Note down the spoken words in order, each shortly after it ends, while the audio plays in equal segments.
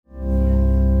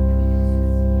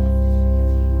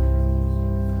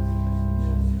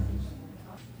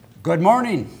Good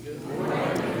morning.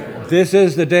 This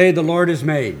is the day the Lord has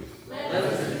made. Let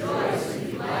us rejoice and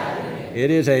be glad in it. It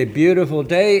is a beautiful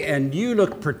day, and you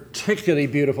look particularly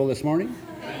beautiful this morning.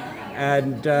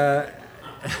 And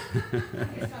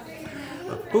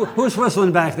who's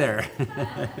whistling back there?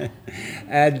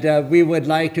 And we would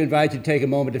like to invite you to take a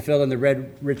moment to fill in the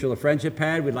red Ritual of Friendship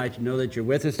pad. We'd like to know that you're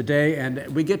with us today, and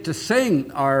we get to sing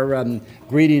our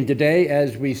greeting today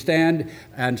as we stand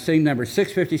and sing number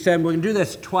 657. We're going to do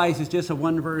this twice. It's just a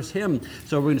one-verse hymn,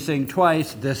 so we're going to sing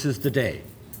twice, This is the Day.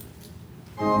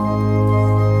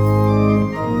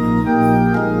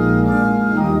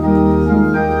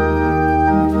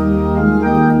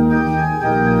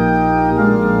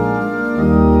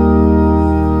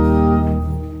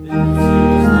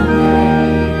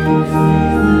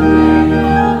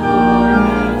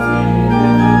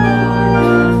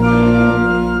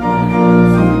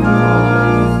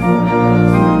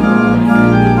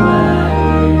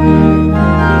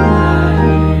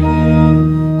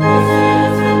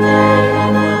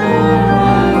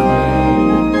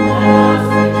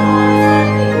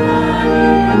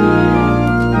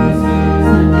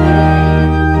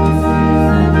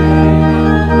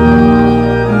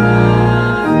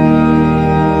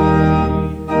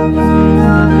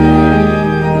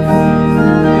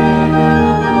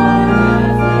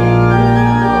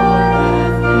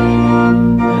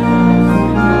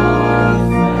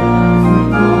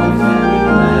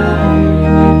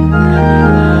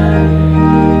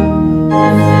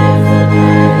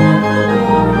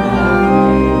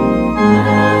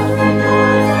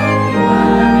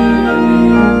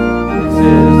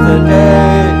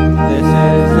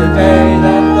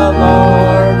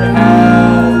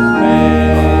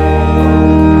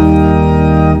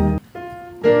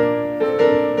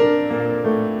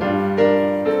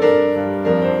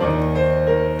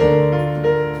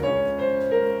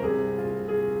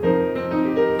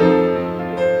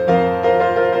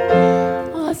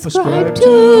 Ascribe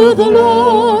to the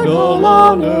Lord all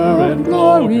honor and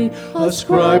glory.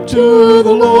 Ascribe to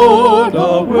the Lord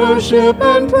all worship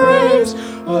and praise.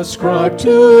 Ascribe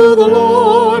to the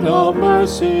Lord all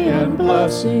mercy and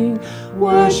blessing.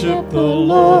 Worship the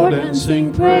Lord and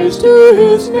sing praise to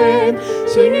his name,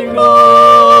 singing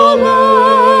Alleluia.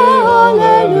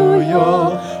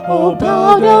 Oh,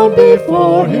 bow down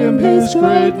before him, his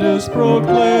greatness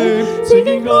proclaim,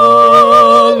 singing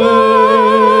Alleluia.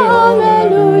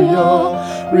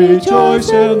 Rejoice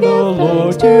in the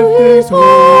Lord, give his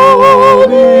holy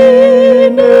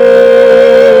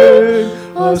name.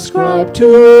 Ascribe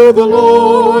to the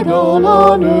Lord all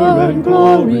honor and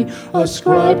glory.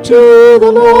 Ascribe to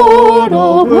the Lord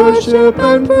all worship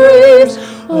and praise.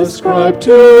 Ascribe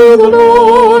to the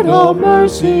Lord all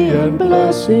mercy and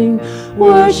blessing.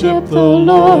 Worship the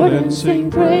Lord and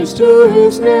sing praise to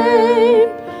his name.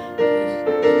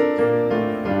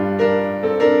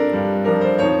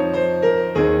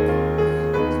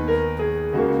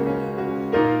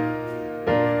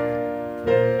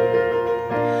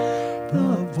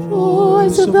 The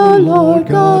voice of the Lord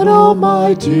God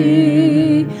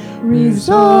Almighty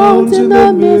resounds in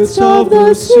the midst of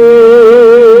the sea,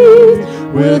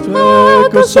 with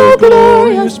echo so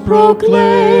glorious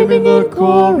proclaiming the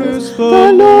chorus,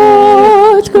 the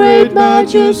Lord's great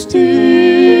majesty.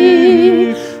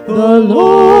 The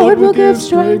Lord will give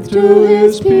strength to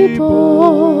his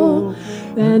people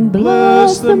and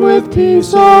bless them with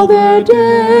peace all their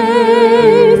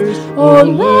days. Oh,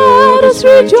 let us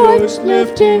rejoice,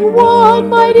 lifting one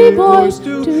mighty voice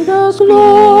to the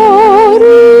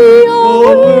glory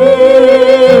always.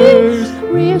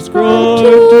 We ascribe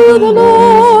to the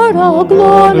Lord all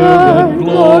honor and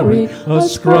glory.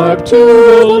 Ascribe to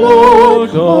the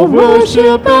Lord all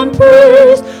worship and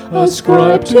praise.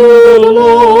 Ascribe to the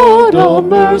Lord all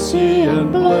mercy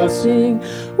and blessing.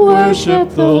 Worship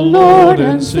the Lord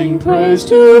and sing praise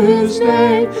to his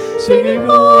name, singing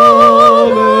Alleluia.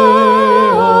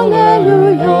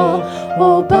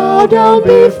 Oh, bow down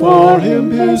before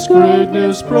him, his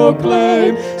greatness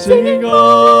proclaim, singing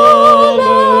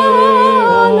Alleluia.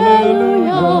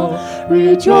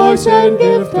 Rejoice and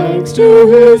give thanks to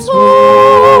his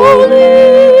holy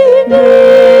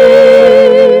name.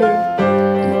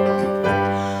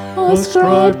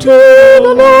 Ascribe to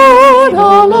the Lord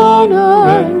all honor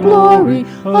and glory.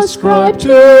 Ascribe to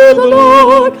the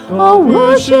Lord all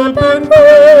worship and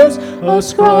praise.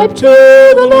 Ascribe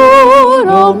to the Lord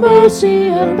all mercy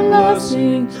and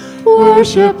blessing.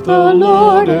 Worship the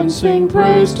Lord and sing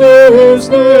praise to his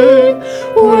name.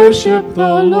 Worship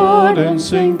the Lord and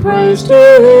sing praise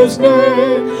to his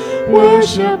name.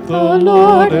 Worship the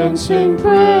Lord and sing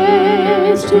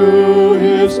praise to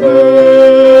his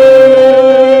name.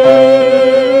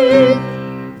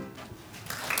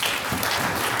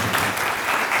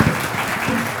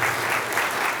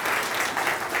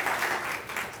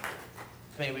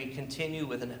 may we continue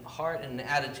with a heart and an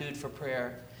attitude for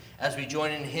prayer as we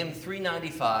join in hymn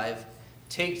 395,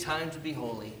 Take Time to Be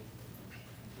Holy.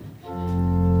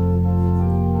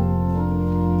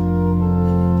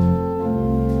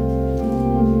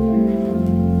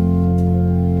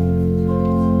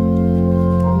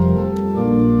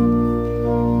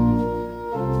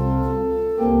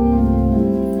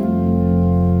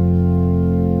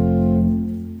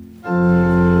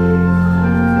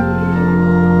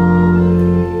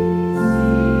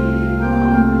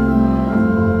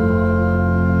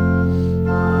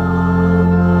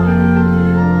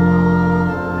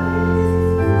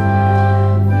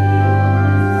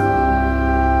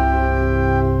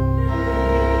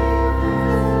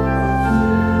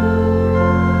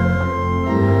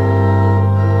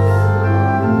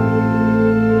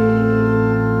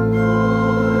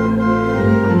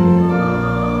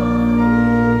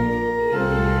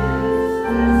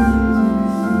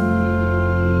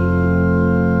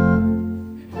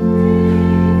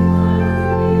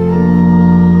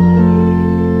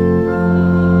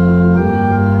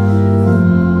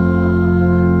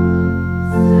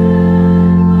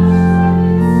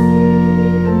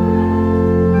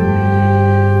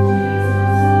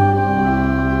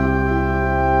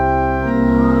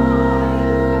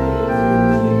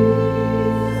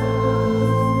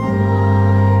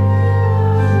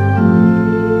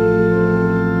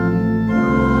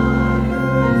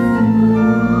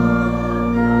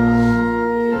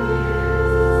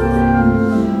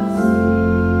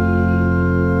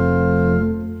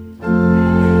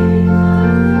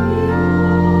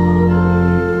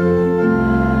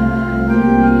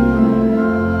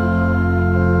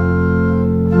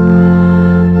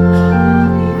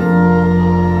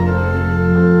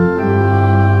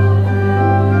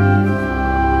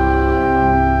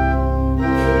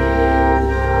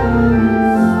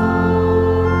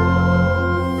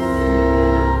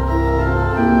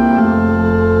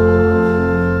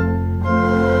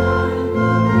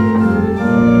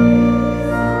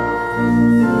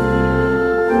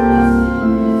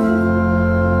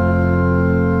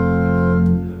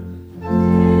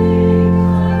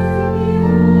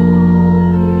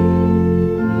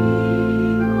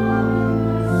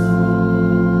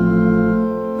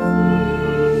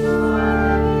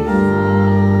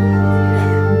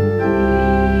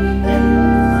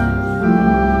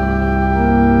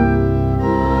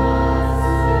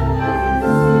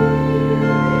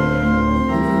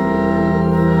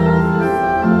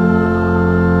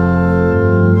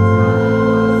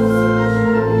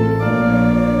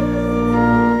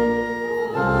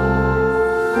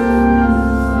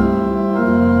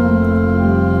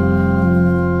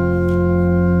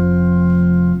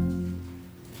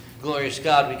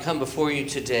 God, we come before you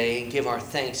today and give our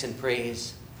thanks and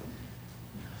praise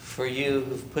for you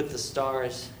who've put the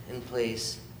stars in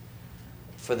place,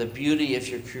 for the beauty of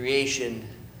your creation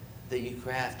that you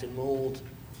craft and mold,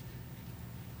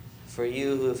 for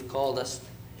you who have called us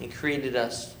and created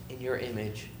us in your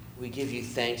image. We give you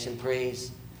thanks and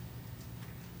praise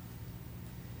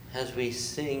as we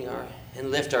sing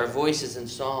and lift our voices in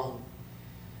song,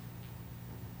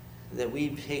 that we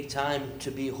take time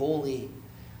to be holy,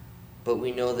 but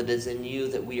we know that it is in you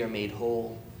that we are made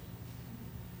whole.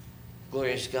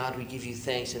 Glorious God, we give you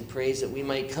thanks and praise that we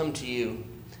might come to you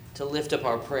to lift up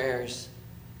our prayers,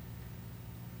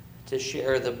 to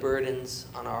share the burdens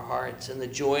on our hearts and the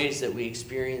joys that we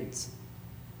experience,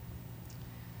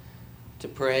 to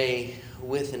pray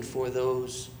with and for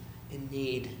those in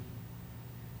need.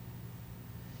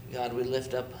 God, we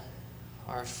lift up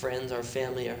our friends, our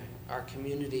family, our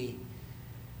community,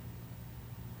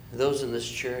 those in this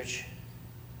church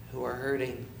who are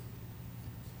hurting.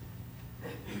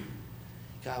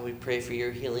 God, we pray for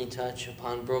your healing touch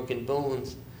upon broken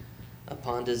bones,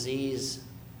 upon disease,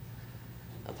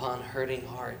 upon hurting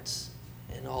hearts,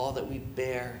 and all that we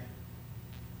bear.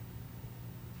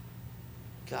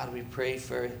 God, we pray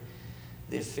for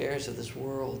the affairs of this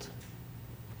world,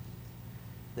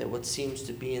 that what seems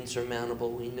to be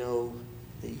insurmountable, we know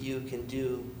that you can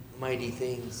do mighty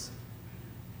things.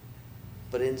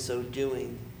 But in so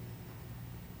doing,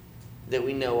 that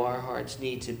we know our hearts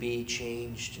need to be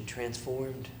changed and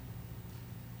transformed,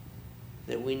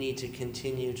 that we need to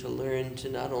continue to learn to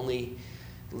not only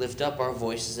lift up our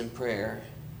voices in prayer,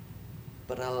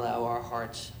 but allow our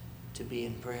hearts to be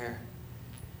in prayer,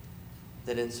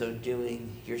 that in so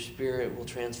doing, your Spirit will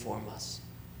transform us.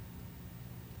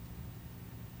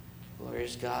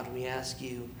 Glorious God, we ask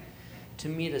you to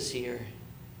meet us here,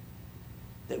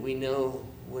 that we know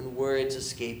when words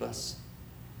escape us,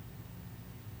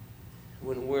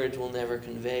 when words will never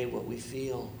convey what we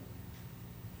feel,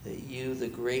 that you, the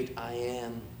great I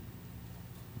am,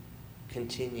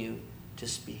 continue to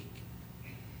speak.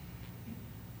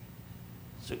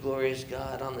 So, glorious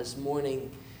God, on this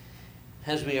morning,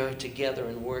 as we are together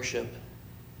in worship,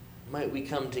 might we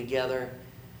come together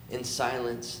in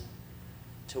silence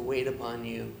to wait upon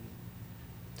you,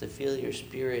 to feel your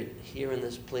Spirit here in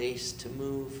this place, to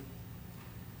move,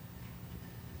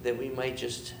 that we might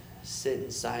just sit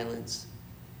in silence,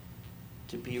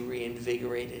 to be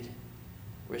reinvigorated,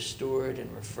 restored,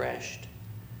 and refreshed,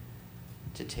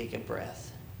 to take a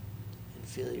breath and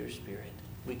feel your Spirit.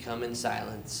 We come in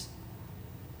silence.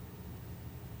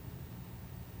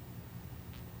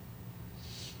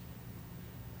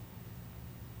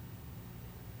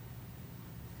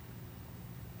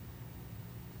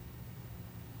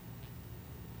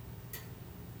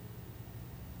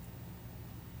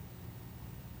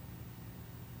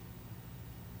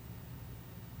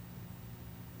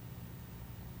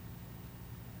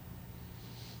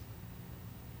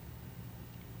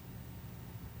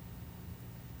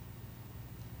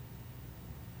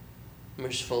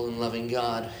 Merciful and loving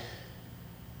God,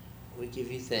 we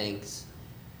give you thanks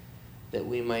that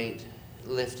we might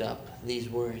lift up these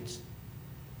words,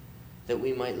 that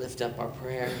we might lift up our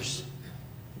prayers,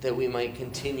 that we might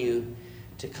continue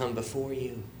to come before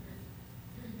you.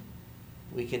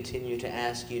 We continue to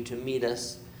ask you to meet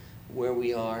us where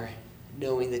we are,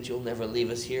 knowing that you'll never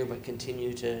leave us here, but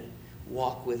continue to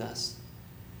walk with us,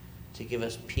 to give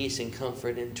us peace and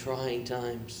comfort in trying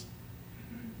times,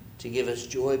 to give us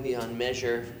joy beyond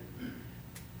measure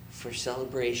for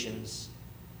celebrations,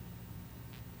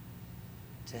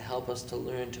 to help us to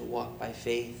learn to walk by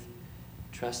faith,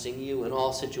 trusting you in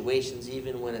all situations,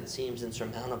 even when it seems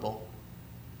insurmountable.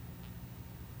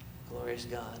 Glorious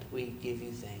God, we give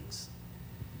you thanks.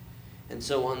 And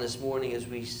so on this morning, as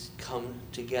we come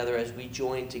together, as we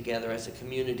join together as a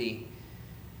community,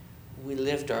 we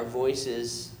lift our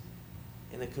voices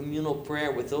in a communal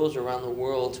prayer with those around the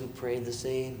world who pray the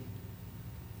same.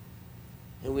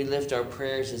 And we lift our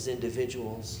prayers as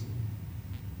individuals,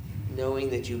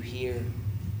 knowing that you hear.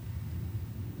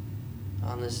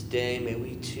 On this day, may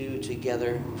we too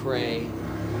together pray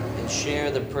and share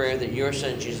the prayer that your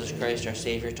Son, Jesus Christ, our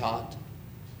Savior, taught,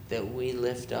 that we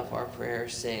lift up our prayer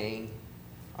saying,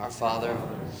 Our Father,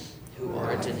 who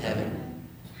art in heaven,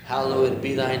 hallowed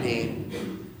be thy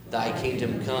name. Thy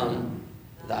kingdom come,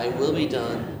 thy will be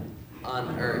done,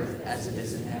 on earth as it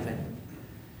is in heaven.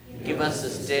 Give us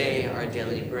this day our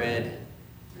daily bread,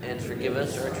 and forgive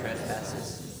us our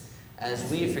trespasses, as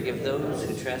we forgive those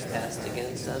who trespass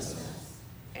against us.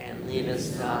 And lead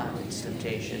us not into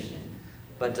temptation,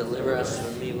 but deliver us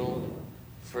from evil.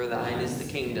 For thine is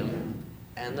the kingdom,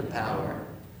 and the power,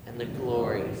 and the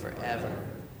glory forever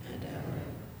and ever.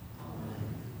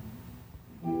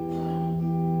 Amen.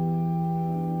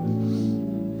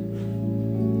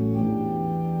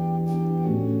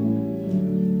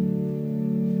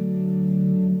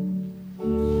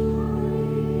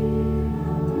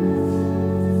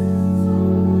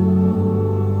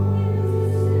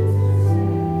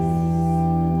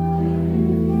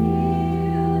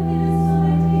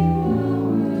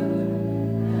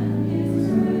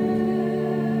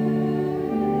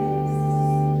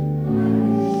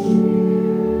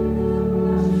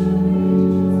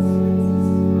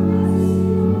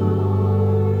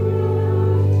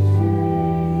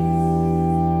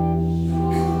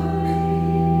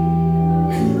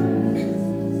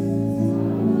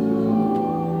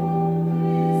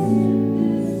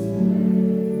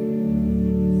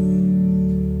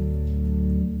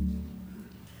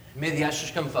 May the ushers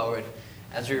come forward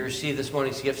as we receive this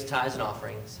morning's gifts, tithes, and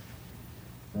offerings.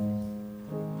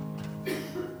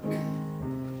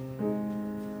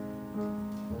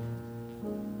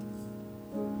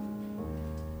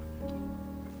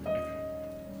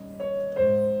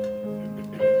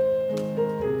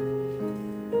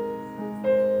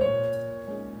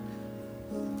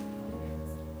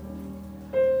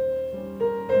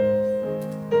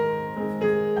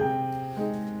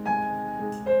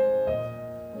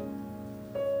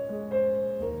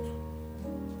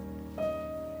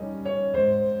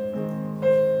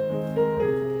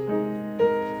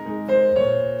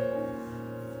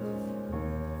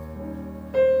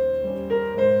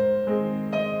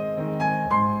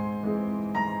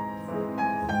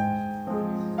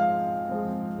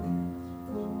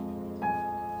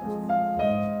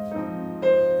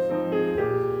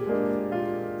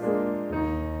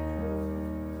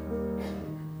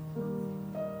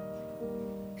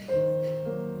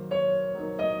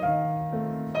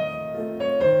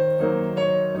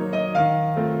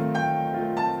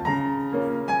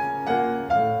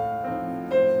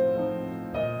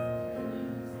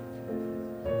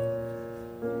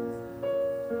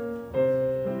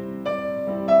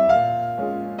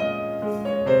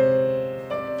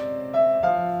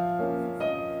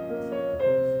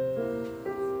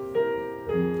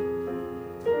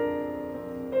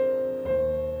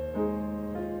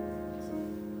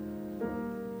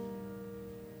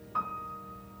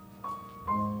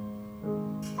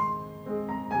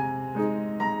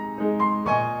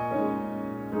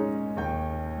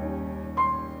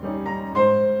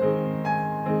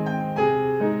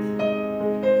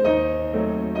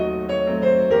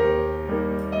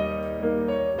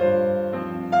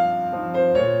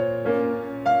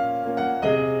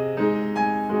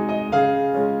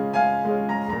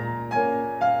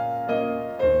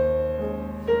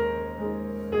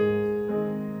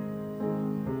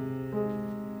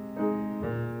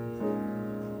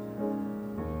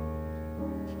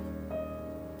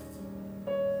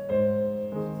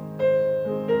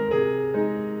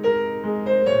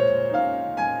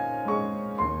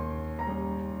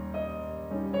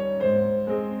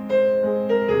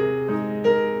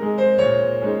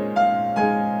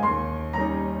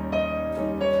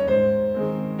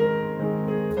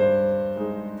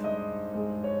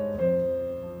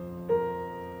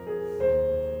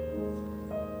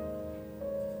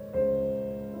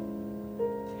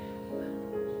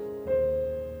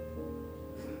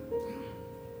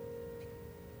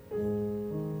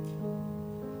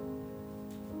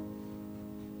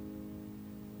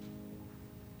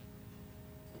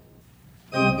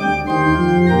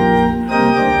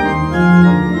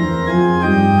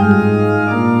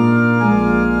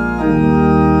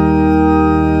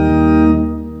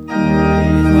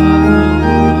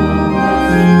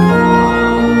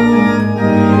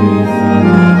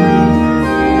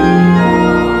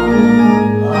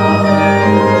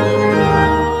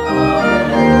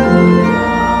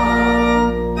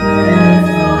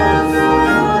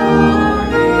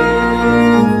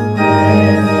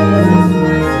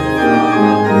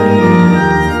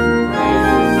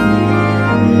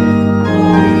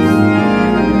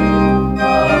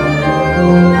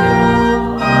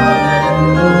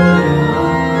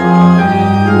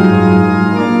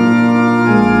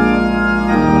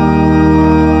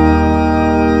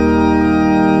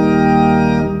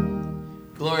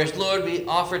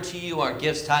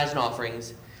 gifts, tithes, and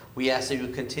offerings. We ask that you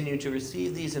continue to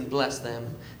receive these and bless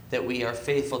them, that we are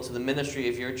faithful to the ministry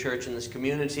of your church in this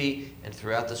community and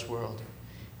throughout this world.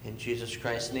 In Jesus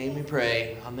Christ's name we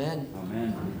pray. Amen.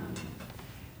 Amen.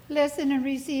 Listen and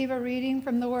receive a reading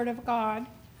from the Word of God.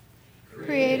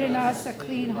 Create in us a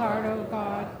clean heart, O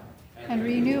God, and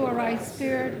renew a right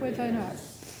spirit within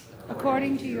us,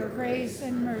 according to your grace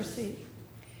and mercy.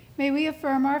 May we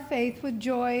affirm our faith with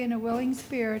joy and a willing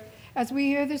spirit as we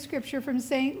hear the scripture from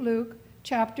St. Luke,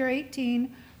 chapter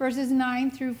 18, verses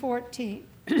 9 through 14.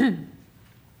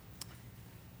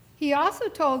 He also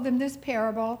told them this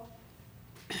parable.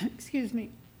 Excuse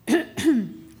me.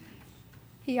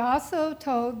 He also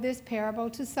told this parable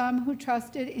to some who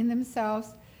trusted in themselves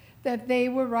that they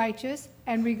were righteous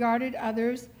and regarded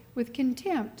others with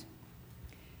contempt.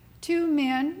 2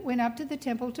 men went up to the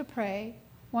temple to pray.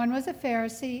 One was a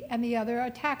Pharisee and the other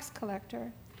a tax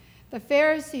collector. The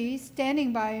Pharisee,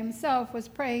 standing by himself, was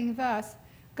praying thus,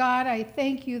 God, I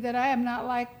thank you that I am not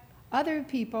like other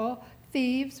people,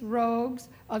 thieves, rogues,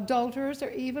 adulterers, or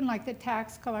even like the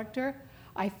tax collector.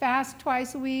 I fast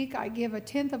twice a week. I give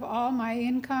 1/10 of all my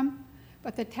income.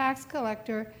 But the tax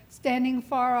collector, standing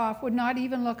far off, would not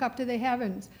even look up to the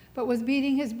heavens, but was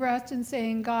beating his breast and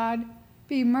saying, God,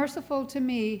 be merciful to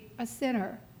me, a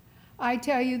sinner. I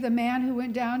tell you, the man who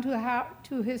went down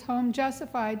to his home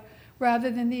justified rather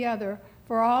than the other.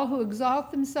 For all who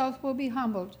exalt themselves will be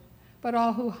humbled, but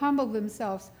all who humble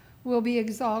themselves will be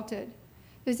exalted.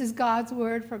 This is God's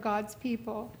word for God's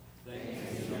people. Thanks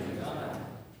be to God.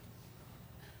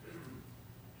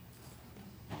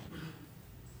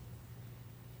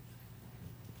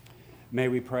 May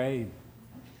we pray.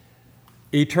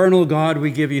 Eternal God,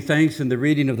 we give you thanks in the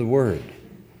reading of the word.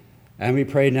 And we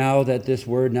pray now that this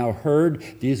word now heard,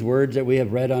 these words that we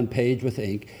have read on page with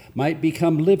ink, might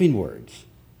become living words.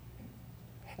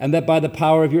 And that by the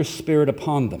power of your Spirit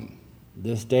upon them,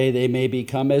 this day they may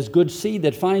become as good seed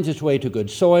that finds its way to good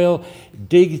soil,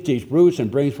 digs deep roots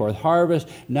and brings forth harvest.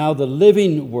 Now the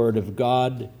living word of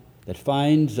God that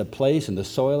finds a place in the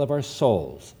soil of our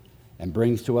souls and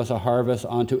brings to us a harvest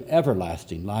unto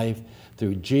everlasting life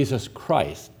through Jesus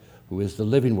Christ, who is the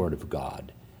living word of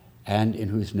God, and in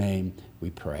whose name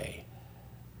we pray.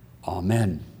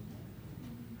 Amen.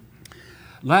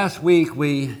 Last week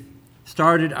we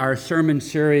started our sermon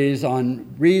series on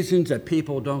reasons that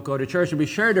people don't go to church, and we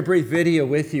shared a brief video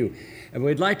with you. And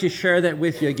we'd like to share that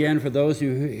with you again for those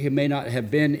who may not have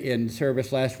been in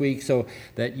service last week, so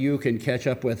that you can catch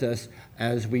up with us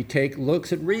as we take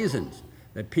looks at reasons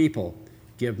that people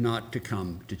give not to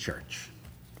come to church.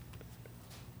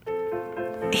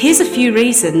 Here's a few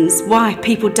reasons why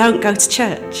people don't go to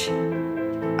church.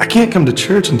 I can't come to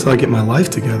church until I get my life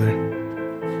together.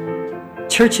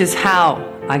 Church is how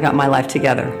I got my life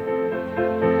together.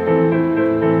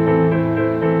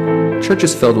 Church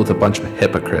is filled with a bunch of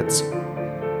hypocrites.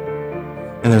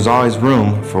 And there's always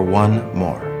room for one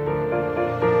more.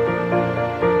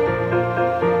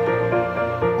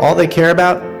 All they care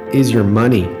about is your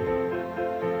money.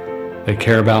 They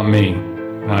care about me,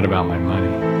 not about my money.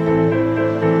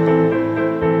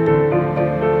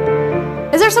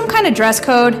 Is there some kind of dress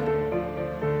code?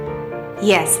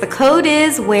 Yes, the code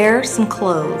is wear some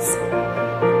clothes.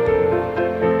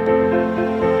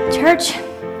 Church,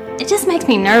 it just makes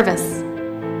me nervous.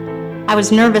 I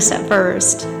was nervous at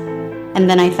first, and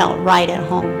then I felt right at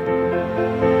home.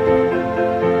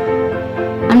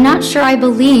 I'm not sure I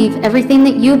believe everything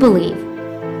that you believe.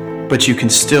 But you can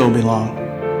still belong.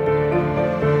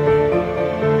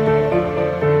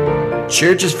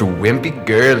 Church is for wimpy,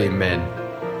 girly men.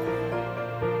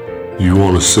 You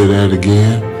want to say that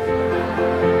again?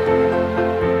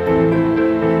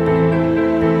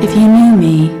 If you knew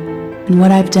me and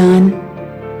what I've done,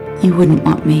 you wouldn't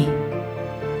want me.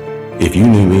 If you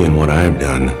knew me and what I've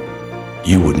done,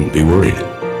 you wouldn't be worried.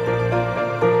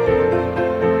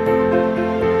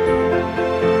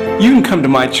 You can come to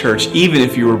my church even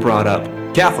if you were brought up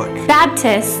Catholic,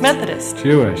 Baptist, Methodist,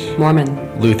 Jewish,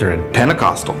 Mormon, Lutheran,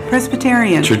 Pentecostal,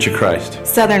 Presbyterian, Church of Christ,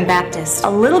 Southern Baptist. a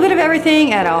little bit of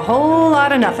everything and a whole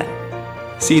lot of nothing.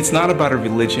 See, it's not about a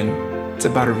religion, it's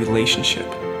about a relationship.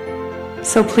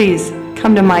 So please,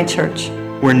 come to my church.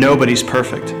 Where nobody's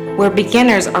perfect. Where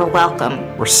beginners are welcome.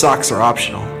 Where socks are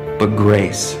optional. but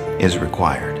grace is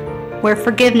required. Where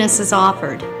forgiveness is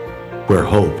offered. Where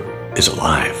hope is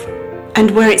alive. And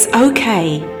where it's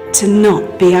okay to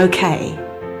not be okay.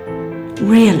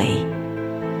 Really.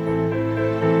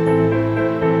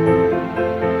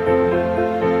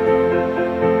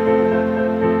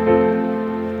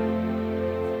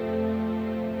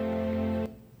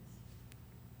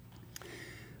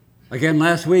 Again,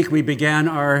 last week we began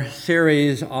our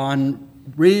series on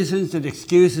reasons and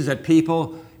excuses that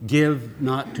people give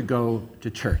not to go to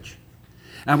church.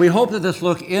 And we hope that this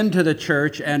look into the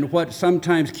church and what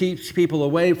sometimes keeps people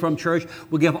away from church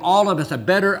will give all of us a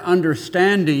better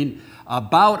understanding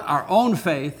about our own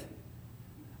faith,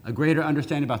 a greater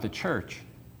understanding about the church,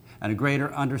 and a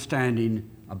greater understanding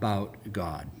about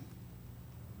God.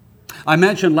 I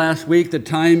mentioned last week that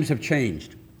times have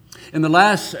changed. In the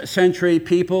last century,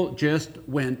 people just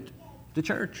went to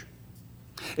church.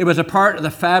 It was a part of the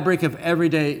fabric of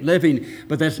everyday living,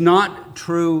 but that's not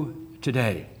true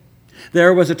today.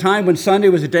 There was a time when Sunday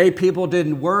was a day people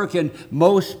didn't work, and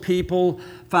most people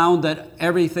found that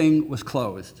everything was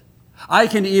closed. I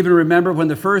can even remember when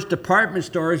the first department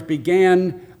stores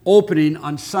began opening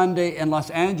on Sunday in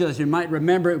Los Angeles. You might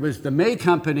remember it was the May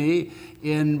Company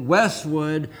in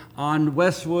Westwood on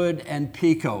Westwood and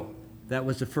Pico. That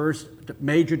was the first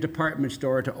major department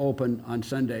store to open on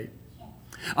Sunday.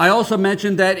 I also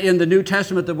mentioned that in the New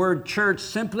Testament, the word church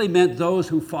simply meant those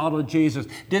who followed Jesus.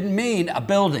 Didn't mean a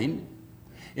building.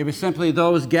 It was simply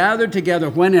those gathered together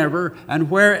whenever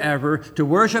and wherever to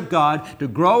worship God, to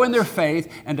grow in their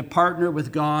faith, and to partner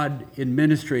with God in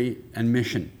ministry and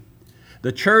mission.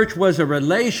 The church was a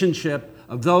relationship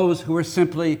of those who were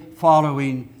simply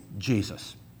following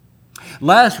Jesus.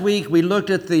 Last week, we looked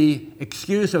at the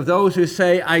excuse of those who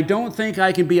say, I don't think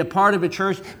I can be a part of a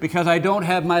church because I don't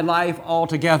have my life all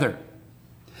together.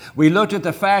 We looked at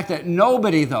the fact that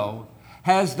nobody, though,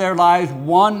 has their lives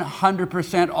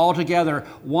 100% all together,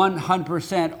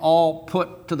 100% all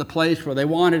put to the place where they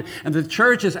wanted. And the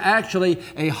church is actually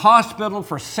a hospital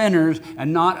for sinners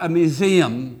and not a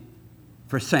museum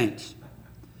for saints.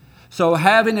 So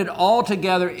having it all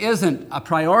together isn't a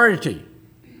priority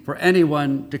for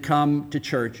anyone to come to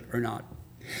church or not.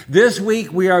 This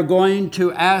week we are going to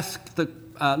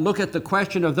look at the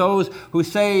question of those who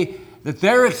say that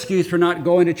their excuse for not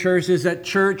going to church is that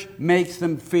church makes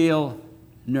them feel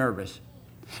nervous.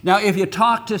 Now, if you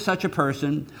talk to such a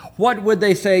person, what would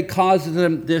they say causes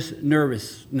them this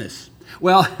nervousness?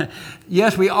 Well,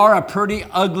 yes, we are a pretty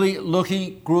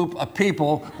ugly-looking group of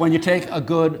people when you take a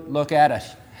good look at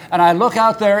us. And I look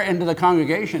out there into the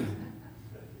congregation.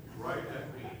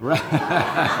 Right.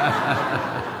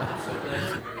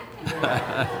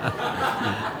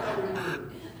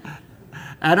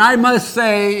 And I must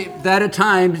say that at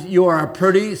times you are a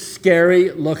pretty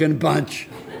scary looking bunch.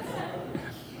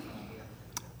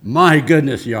 My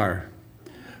goodness, you are.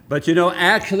 But you know,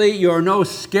 actually, you're no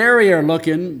scarier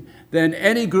looking than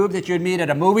any group that you'd meet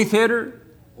at a movie theater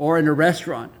or in a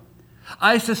restaurant.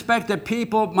 I suspect that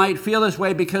people might feel this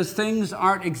way because things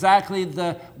aren't exactly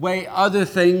the way other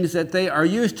things that they are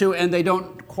used to, and they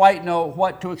don't quite know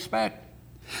what to expect.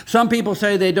 Some people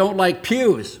say they don't like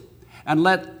pews, and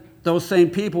let those same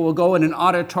people will go in an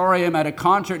auditorium at a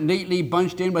concert neatly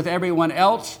bunched in with everyone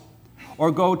else,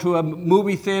 or go to a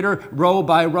movie theater row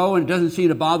by row and it doesn't seem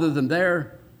to bother them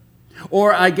there.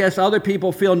 Or I guess other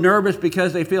people feel nervous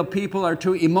because they feel people are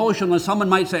too emotional, and someone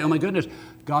might say, oh my goodness,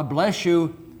 God bless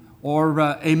you, or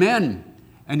amen.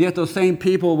 And yet those same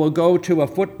people will go to a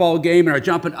football game and are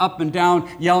jumping up and down,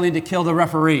 yelling to kill the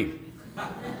referee.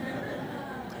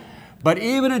 But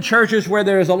even in churches where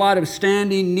there is a lot of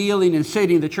standing, kneeling, and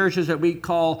sitting, the churches that we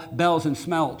call bells and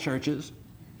smell churches,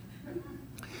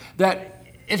 that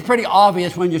it's pretty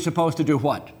obvious when you're supposed to do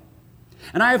what.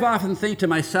 And I've often think to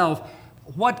myself,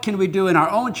 what can we do in our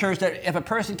own church that if a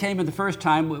person came in the first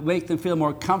time would make them feel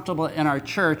more comfortable in our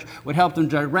church, would help them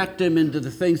direct them into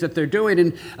the things that they're doing?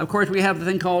 And of course we have the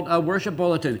thing called a worship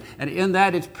bulletin, and in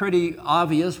that it's pretty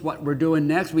obvious what we're doing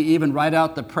next. We even write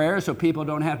out the prayers so people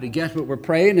don't have to guess what we're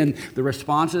praying, and the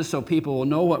responses so people will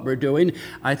know what we're doing.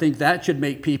 I think that should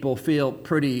make people feel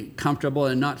pretty comfortable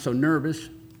and not so nervous.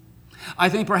 I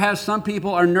think perhaps some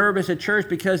people are nervous at church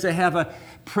because they have a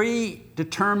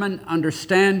predetermined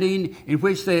understanding in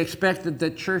which they expect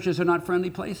that churches are not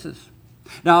friendly places.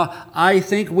 Now, I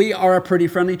think we are a pretty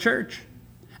friendly church,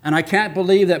 and I can't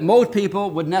believe that most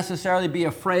people would necessarily be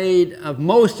afraid of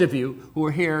most of you who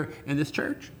are here in this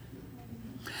church.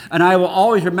 And I will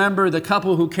always remember the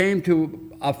couple who came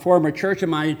to a former church of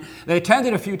mine. They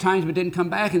attended a few times but didn't come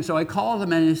back, and so I called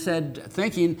them and I said,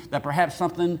 thinking that perhaps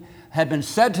something had been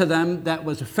said to them that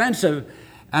was offensive,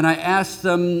 and I asked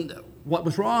them what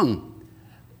was wrong.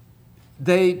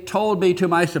 They told me, to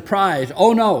my surprise,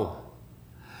 oh no,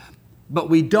 but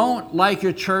we don't like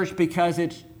your church because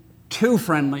it's too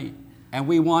friendly and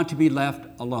we want to be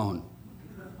left alone.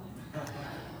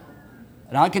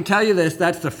 And I can tell you this,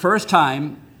 that's the first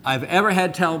time I've ever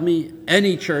had tell me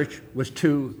any church was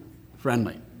too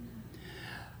friendly.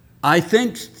 I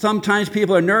think sometimes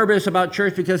people are nervous about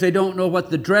church because they don't know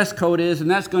what the dress code is, and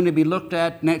that's going to be looked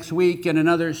at next week in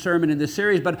another sermon in this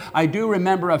series. But I do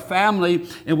remember a family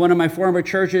in one of my former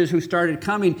churches who started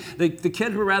coming. The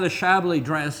kids were rather shabbily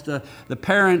dressed. The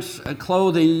parents'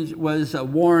 clothing was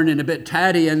worn and a bit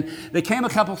tatty, and they came a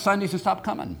couple Sundays and stopped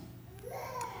coming.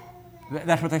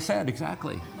 That's what they said,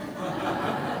 exactly.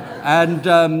 And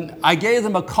I gave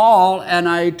them a call, and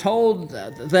I told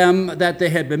them that they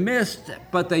had been missed,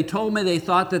 but they told me they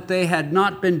thought that they had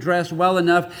not been dressed well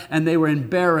enough, and they were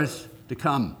embarrassed to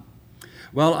come.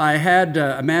 Well, I had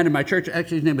a man in my church,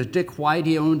 actually his name was Dick White.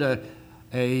 He owned a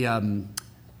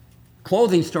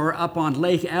clothing store up on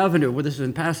Lake Avenue, where this is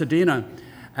in Pasadena,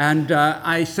 and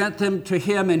I sent them to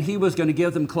him, and he was going to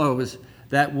give them clothes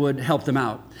that would help them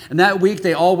out. And that week,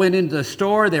 they all went into the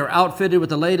store. They were outfitted with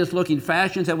the latest looking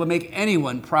fashions that would make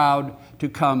anyone proud to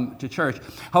come to church.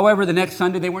 However, the next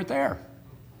Sunday, they weren't there.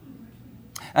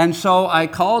 And so I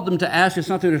called them to ask if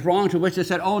something was wrong, to which they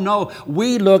said, oh no,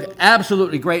 we look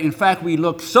absolutely great. In fact, we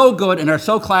look so good and are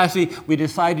so classy, we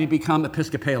decided to become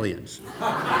Episcopalians.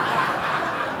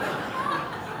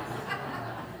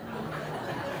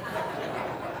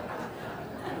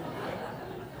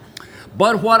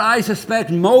 But what I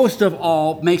suspect most of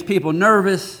all makes people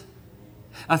nervous,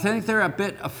 I think they're a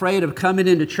bit afraid of coming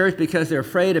into church because they're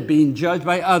afraid of being judged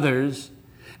by others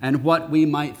and what we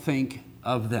might think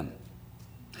of them.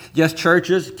 Yes,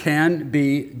 churches can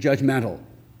be judgmental.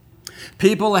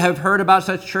 People have heard about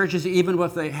such churches, even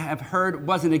what they have heard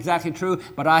wasn't exactly true,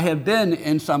 but I have been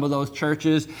in some of those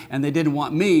churches, and they didn't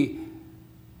want me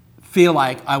feel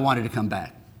like I wanted to come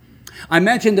back. I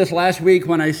mentioned this last week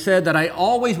when I said that I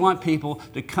always want people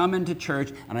to come into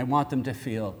church and I want them to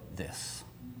feel this,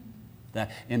 that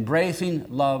embracing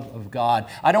love of God.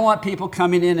 I don't want people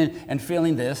coming in and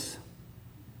feeling this.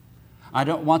 I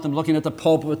don't want them looking at the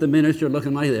pulpit with the minister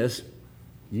looking like this.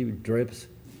 You drips.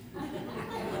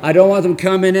 I don't want them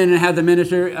coming in and have the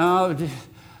minister, oh,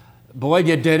 boy,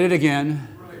 you did it again.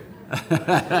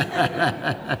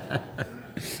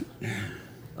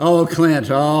 Oh,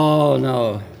 Clint, oh,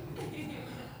 no.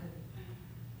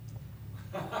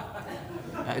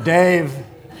 Dave,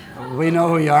 we know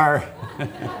who you are.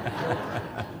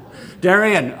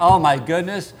 Darian, oh my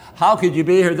goodness, how could you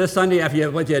be here this Sunday after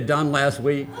what you had done last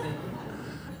week?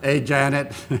 Hey,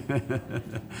 Janet,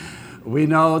 we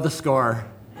know the score.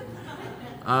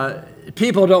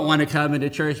 People don't want to come into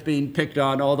church being picked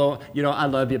on, although, I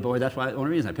love you, boy. That's the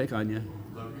only reason I pick on you.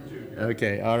 Love you too.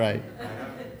 Okay, all right.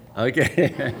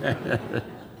 Okay.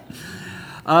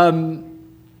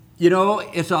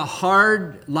 It's a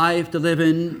hard life to live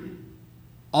in.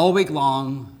 All week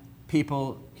long,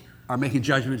 people are making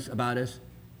judgments about us.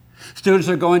 Students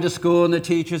are going to school and the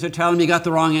teachers are telling them you got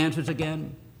the wrong answers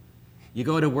again. You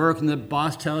go to work and the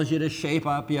boss tells you to shape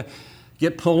up. You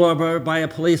get pulled over by a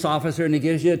police officer and he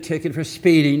gives you a ticket for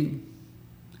speeding.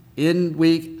 In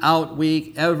week, out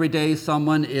week, every day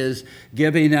someone is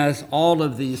giving us all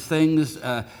of these things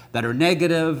that are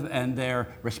negative, and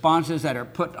their responses that are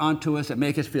put onto us that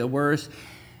make us feel worse.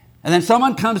 And then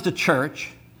someone comes to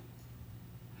church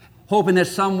hoping that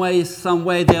some way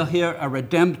they'll hear a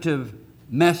redemptive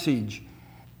message,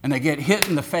 and they get hit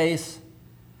in the face,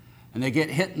 and they get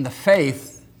hit in the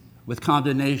faith with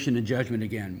condemnation and judgment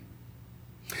again.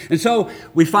 And so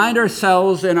we find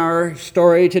ourselves in our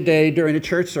story today during a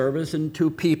church service and two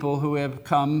people who have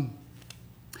come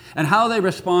and how they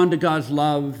respond to God's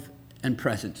love and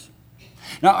presence.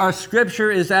 Now, our scripture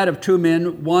is that of two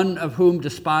men, one of whom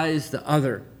despised the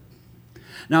other.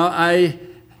 Now, I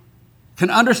can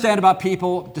understand about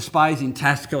people despising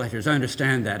tax collectors. I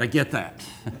understand that. I get that.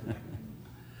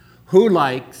 Who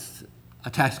likes a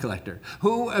tax collector?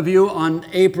 Who of you on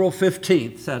April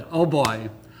 15th said, oh boy,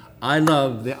 I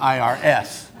love the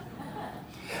IRS?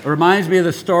 It reminds me of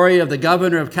the story of the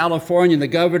governor of California and the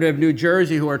governor of New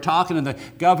Jersey who are talking, and the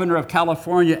governor of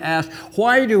California asked,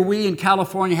 why do we in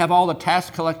California have all the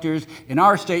tax collectors in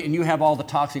our state and you have all the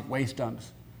toxic waste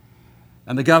dumps?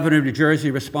 And the governor of New Jersey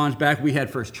responds back, we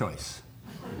had first choice.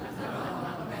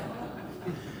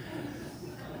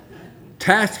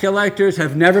 Tax collectors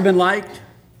have never been liked.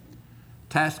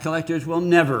 Tax collectors will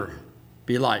never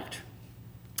be liked.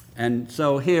 And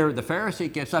so here the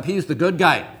Pharisee gets up. He's the good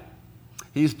guy.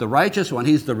 He's the righteous one.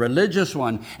 He's the religious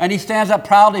one. And he stands up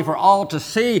proudly for all to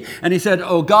see. And he said,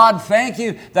 oh God, thank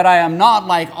you that I am not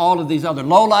like all of these other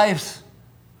lowlifes,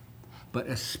 but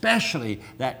especially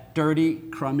that dirty,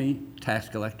 crummy tax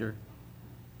collector.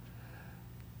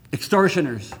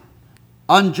 Extortioners,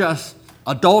 unjust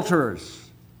adulterers.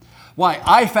 Why,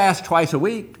 I fast twice a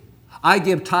week. I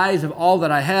give tithes of all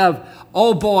that I have.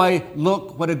 Oh boy,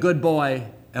 look what a good boy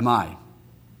am I.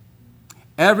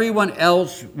 Everyone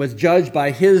else was judged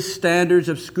by his standards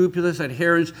of scrupulous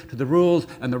adherence to the rules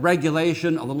and the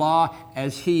regulation of the law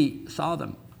as he saw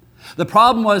them. The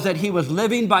problem was that he was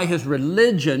living by his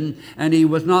religion and he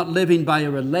was not living by a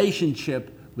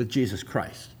relationship with Jesus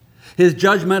Christ. His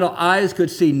judgmental eyes could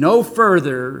see no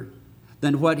further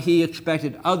than what he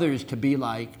expected others to be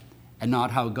like and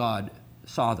not how God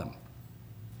saw them.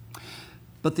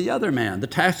 But the other man, the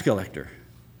tax collector,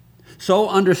 so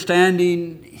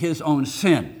understanding his own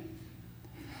sin,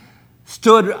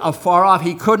 stood afar off.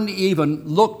 He couldn't even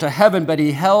look to heaven, but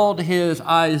he held his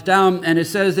eyes down, and it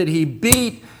says that he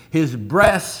beat his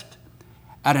breast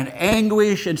at an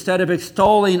anguish. Instead of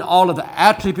extolling all of the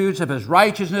attributes of his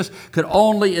righteousness, could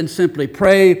only and simply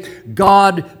pray,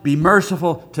 God, be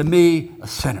merciful to me, a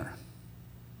sinner.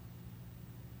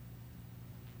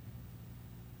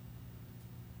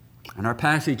 And our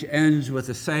passage ends with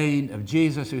the saying of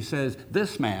Jesus who says,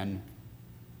 this man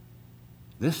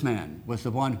was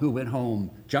the one who went home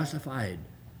justified.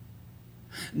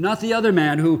 Not the other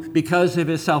man who, because of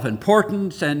his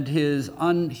self-importance and his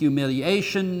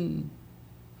unhumiliation,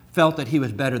 felt that he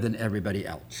was better than everybody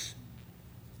else.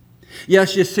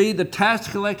 Yes, you see, the tax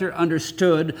collector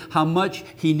understood how much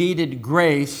he needed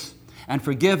grace and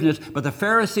forgiveness, but the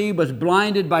Pharisee was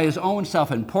blinded by his own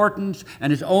self-importance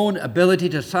and his own ability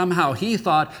to somehow, he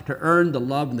thought, to earn the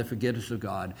love and the forgiveness of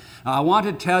God. Now, I want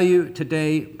to tell you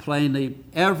today plainly,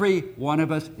 every one of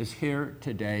us is here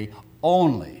today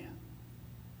only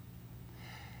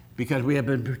because we have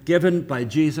been forgiven by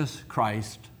Jesus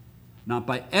Christ, not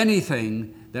by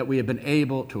anything that we have been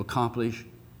able to accomplish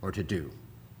or to do.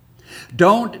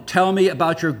 Don't tell me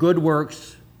about your good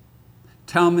works.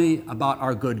 Tell me about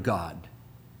our good God.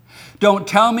 Don't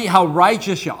tell me how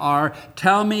righteous you are.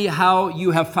 Tell me how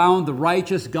you have found the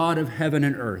righteous God of heaven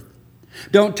and earth.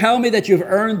 Don't tell me that you've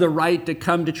earned the right to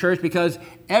come to church, because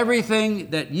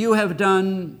everything that you have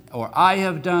done or I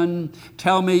have done,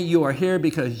 tell me you are here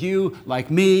because you,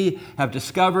 like me, have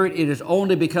discovered it is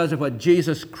only because of what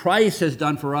Jesus Christ has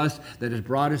done for us that has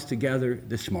brought us together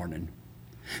this morning.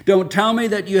 Don't tell me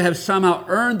that you have somehow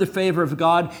earned the favor of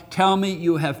God. Tell me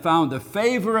you have found the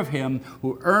favor of Him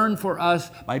who earned for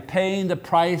us by paying the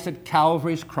price at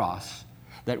Calvary's cross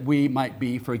that we might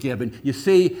be forgiven. You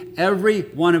see, every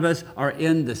one of us are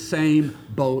in the same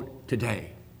boat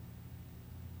today.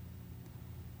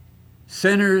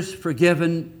 Sinners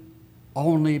forgiven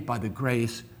only by the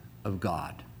grace of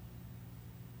God.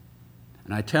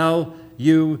 And I tell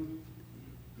you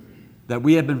that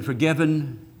we have been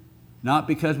forgiven not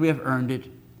because we have earned it,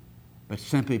 but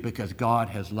simply because God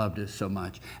has loved us so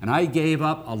much. And I gave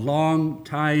up a long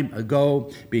time ago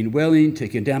being willing to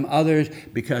condemn others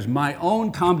because my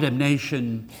own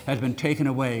condemnation has been taken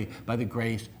away by the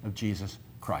grace of Jesus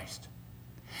Christ.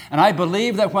 And I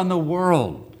believe that when the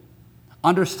world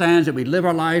understands that we live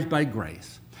our lives by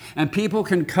grace and people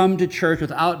can come to church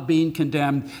without being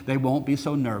condemned, they won't be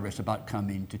so nervous about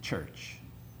coming to church.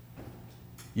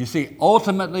 You see,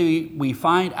 ultimately we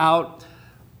find out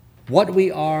what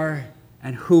we are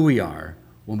and who we are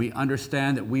when we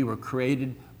understand that we were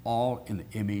created all in the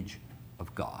image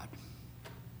of God.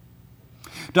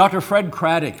 Dr. Fred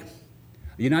Craddock,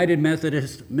 a United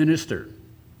Methodist minister,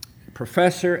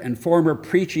 professor and former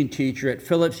preaching teacher at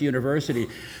Phillips University,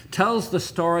 tells the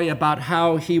story about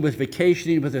how he was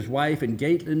vacationing with his wife in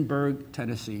Gatlinburg,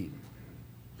 Tennessee.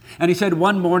 And he said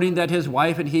one morning that his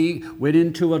wife and he went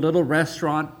into a little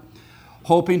restaurant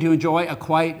hoping to enjoy a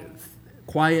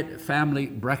quiet family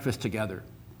breakfast together.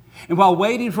 And while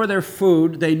waiting for their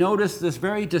food, they noticed this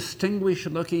very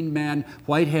distinguished-looking man,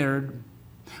 white-haired,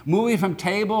 moving from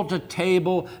table to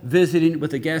table, visiting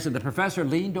with the guests. And the professor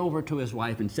leaned over to his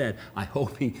wife and said, "I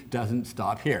hope he doesn't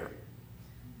stop here."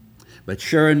 But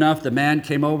sure enough, the man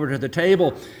came over to the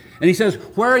table, and he says,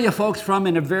 "Where are you folks from?"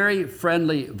 in a very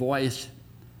friendly voice.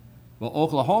 "Well,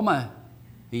 Oklahoma,"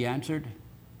 he answered.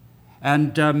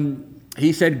 And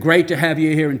he said, "Great to have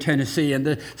you here in Tennessee." And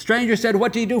the stranger said,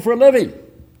 "What do you do for a living?"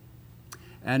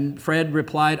 And Fred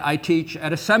replied, "I teach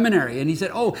at a seminary." And he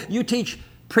said, "Oh, you teach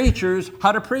preachers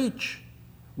how to preach?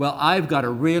 Well, I've got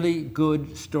a really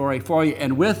good story for you."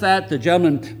 And with that, the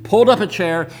gentleman pulled up a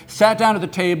chair, sat down at the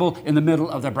table in the middle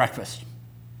of their breakfast.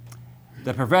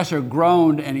 The professor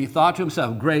groaned and he thought to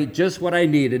himself, "Great, just what I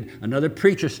needed, another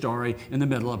preacher story in the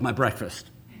middle of my breakfast."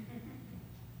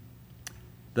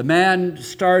 The man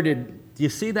started, do you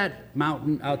see that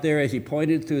mountain out there as he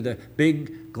pointed through the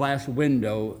big glass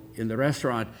window in the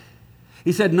restaurant?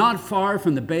 He said, "Not far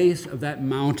from the base of that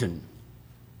mountain,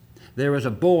 there was a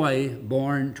boy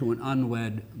born to an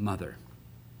unwed mother.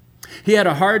 He had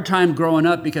a hard time growing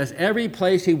up because every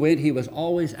place he went, he was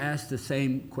always asked the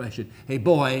same question. 'Hey,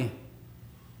 boy,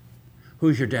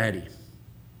 "Who's your daddy?"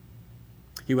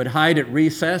 He would hide at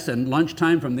recess and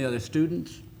lunchtime from the other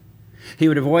students. He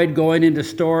would avoid going into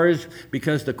stores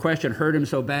because the question hurt him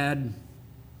so bad.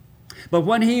 But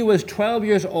when he was 12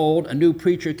 years old, a new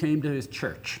preacher came to his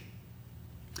church.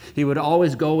 He would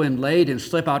always go in late and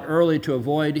slip out early to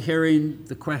avoid hearing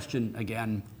the question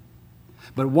again.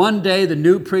 But one day, the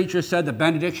new preacher said the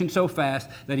benediction so fast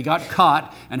that he got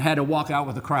caught and had to walk out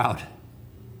with the crowd.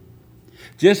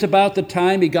 Just about the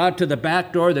time he got to the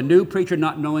back door, the new preacher,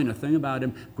 not knowing a thing about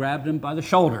him, grabbed him by the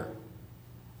shoulder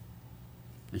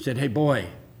and said, "Hey, boy,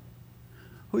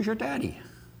 who's your daddy?"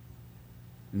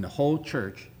 And the whole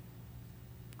church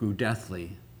grew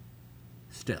deathly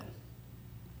still.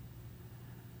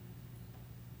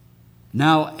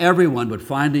 Now everyone would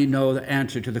finally know the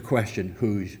answer to the question,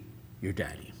 "Who's your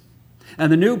daddy?"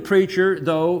 And the new preacher,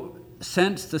 though,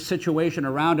 sensed the situation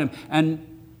around him and,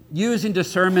 using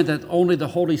discernment that only the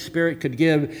Holy Spirit could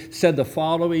give, said the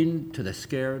following to the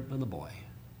scared little boy.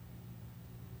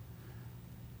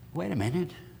 "Wait a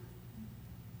minute.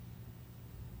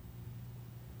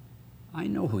 I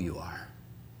know who you are.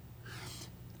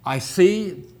 I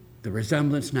see the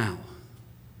resemblance now.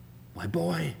 My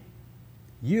boy,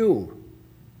 you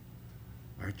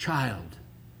are a child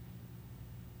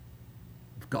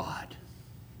of God."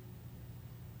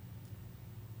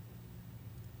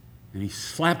 And he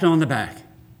slapped him on the back.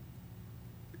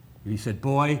 And he said,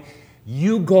 "Boy,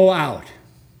 you go out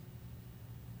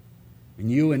and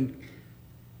you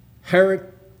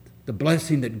inherit the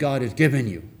blessing that God has given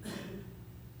you.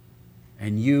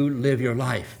 And you live your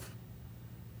life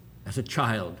as a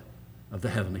child of the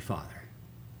Heavenly Father."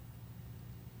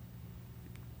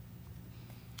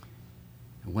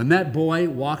 And when that boy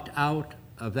walked out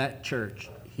of that church,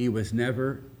 he was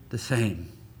never the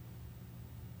same.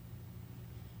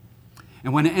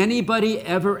 And when anybody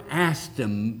ever asked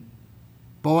him,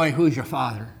 "Boy, who's your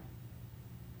father?"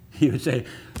 he would say,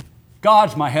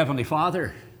 "God's my Heavenly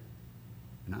Father,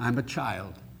 and I'm a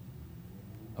child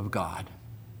of God."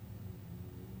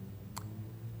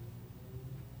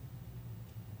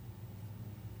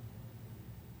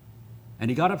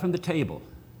 And he got up from the table,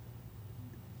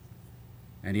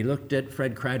 and he looked at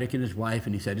Fred Craddock and his wife,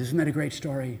 and he said, "Isn't that a great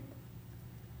story?"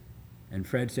 And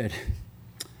Fred said,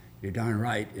 "You're darn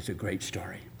right, it's a great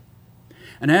story."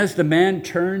 And as the man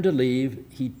turned to leave,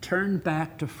 he turned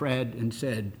back to Fred and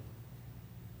said,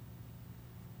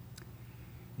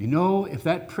 "You know, if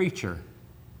that preacher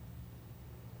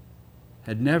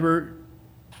had never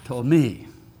told me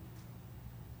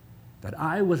that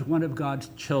I was one of God's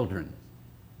children,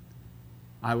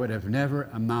 I would have never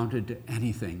amounted to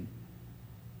anything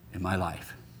in my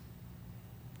life."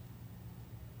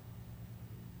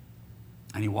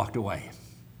 And he walked away.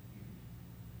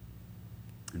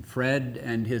 And Fred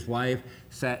and his wife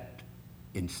sat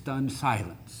in stunned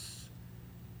silence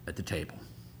at the table.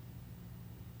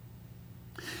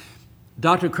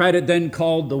 Dr. Craddock then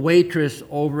called the waitress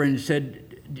over and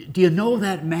said, "Do you know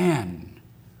that man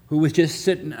who was just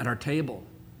sitting at our table?"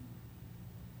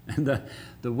 And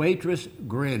the waitress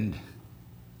grinned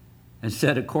and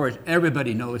said, "Of course,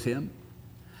 everybody knows him.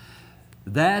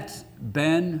 That's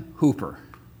Ben Hooper.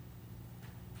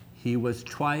 He was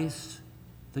twice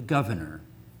the governor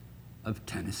of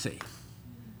Tennessee."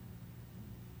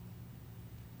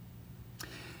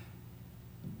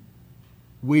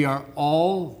 We are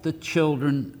all the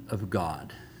children of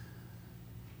God.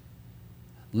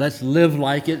 Let's live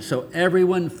like it so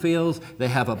everyone feels they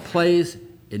have a place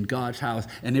in God's house.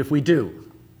 And if we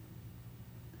do,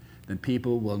 then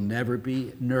people will never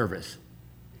be nervous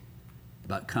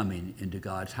about coming into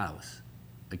God's house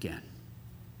again.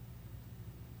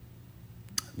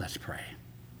 Let's pray.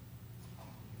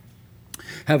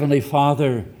 Heavenly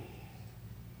Father,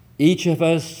 each of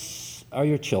us are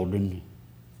your children.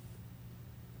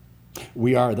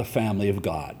 We are the family of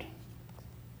God.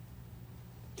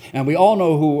 And we all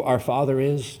know who our Father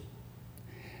is,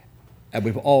 and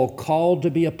we've all called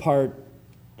to be a part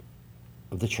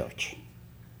of the church.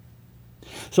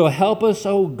 So help us,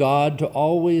 O God, to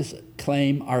always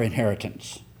claim our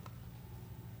inheritance,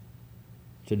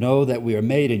 to know that we are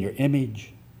made in your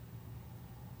image,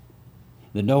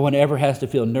 that no one ever has to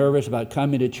feel nervous about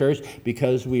coming to church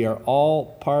because we are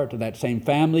all part of that same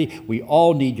family. We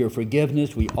all need your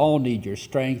forgiveness. We all need your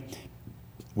strength.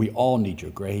 We all need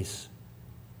your grace.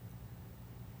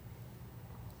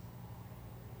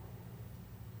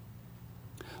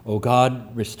 O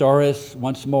God, restore us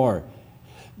once more,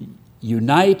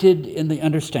 united in the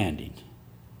understanding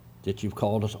that you've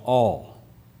called us all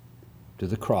to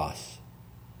the cross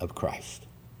of Christ.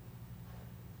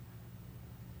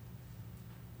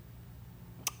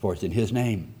 For it's in his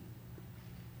name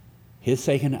his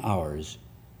sake and ours,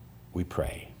 we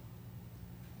pray.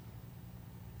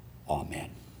 Amen.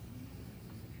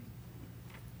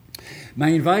 May I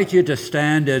invite you to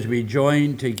stand as we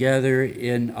join together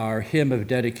in our hymn of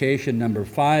dedication, number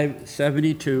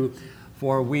 572,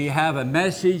 for we have a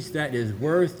message that is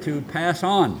worth to pass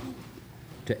on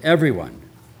to everyone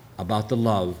about the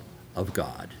love of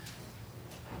God.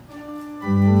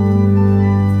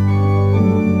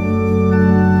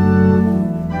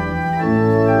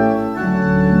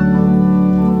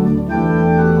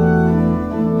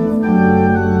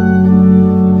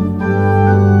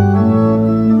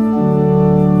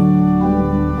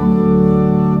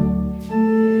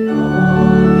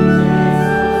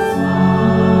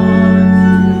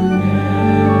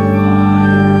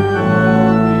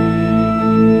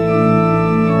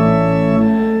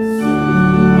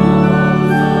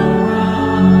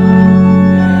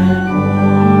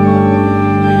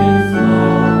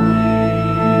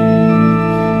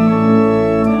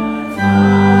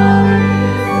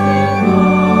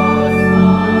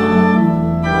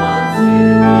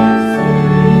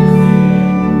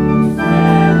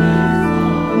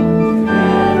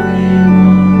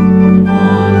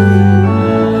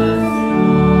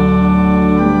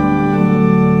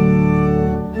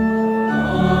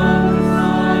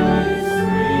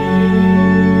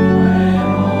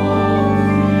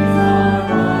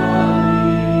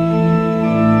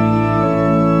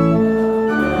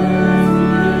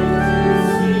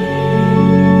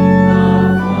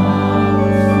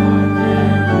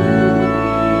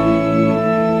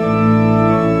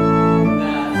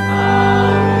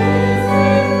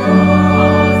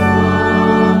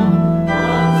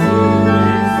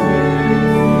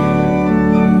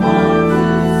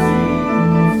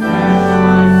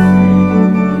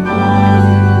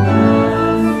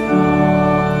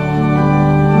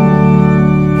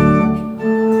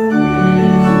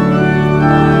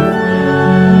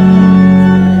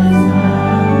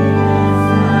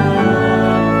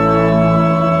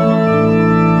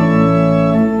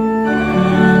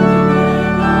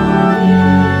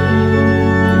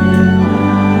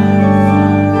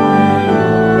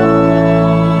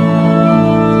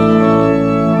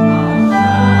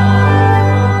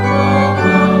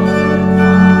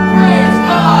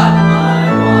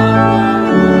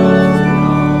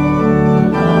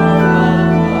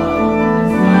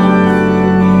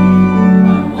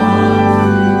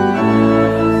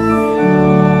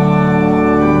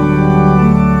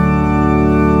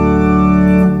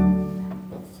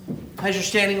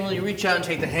 Standing, will you reach out and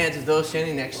take the hands of those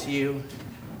standing next to you?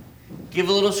 Give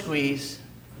a little squeeze.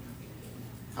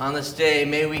 On this day,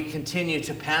 may we continue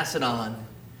to pass it on,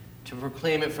 to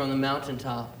proclaim it from the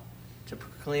mountaintop, to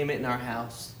proclaim it in our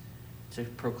house, to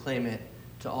proclaim it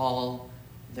to all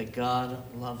that God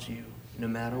loves you, no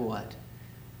matter what.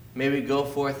 May we go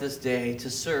forth this day to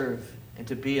serve and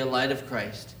to be a light of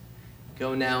Christ.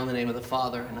 Go now in the name of the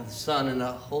Father, and of the Son, and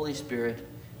of the Holy Spirit,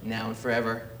 now and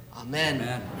forever. Amen.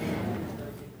 Amen.